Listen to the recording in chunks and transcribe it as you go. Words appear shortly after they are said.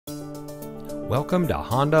Welcome to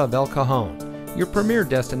Honda of El Cajon, your premier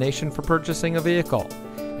destination for purchasing a vehicle.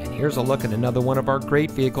 And here's a look at another one of our great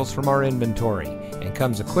vehicles from our inventory, and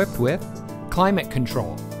comes equipped with climate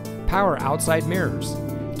control, power outside mirrors,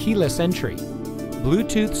 keyless entry,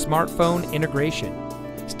 Bluetooth smartphone integration,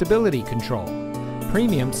 stability control,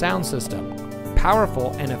 premium sound system,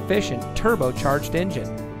 powerful and efficient turbocharged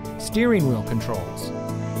engine, steering wheel controls,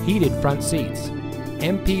 heated front seats,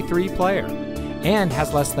 MP3 player, and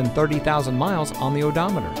has less than 30,000 miles on the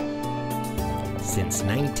odometer. Since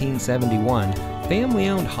 1971,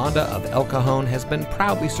 family-owned Honda of El Cajon has been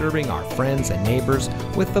proudly serving our friends and neighbors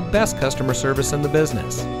with the best customer service in the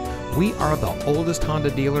business. We are the oldest Honda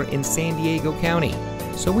dealer in San Diego County,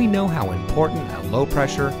 so we know how important a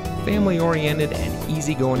low-pressure, family-oriented, and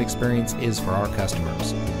easygoing experience is for our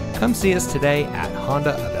customers. Come see us today at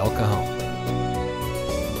Honda of El Cajon.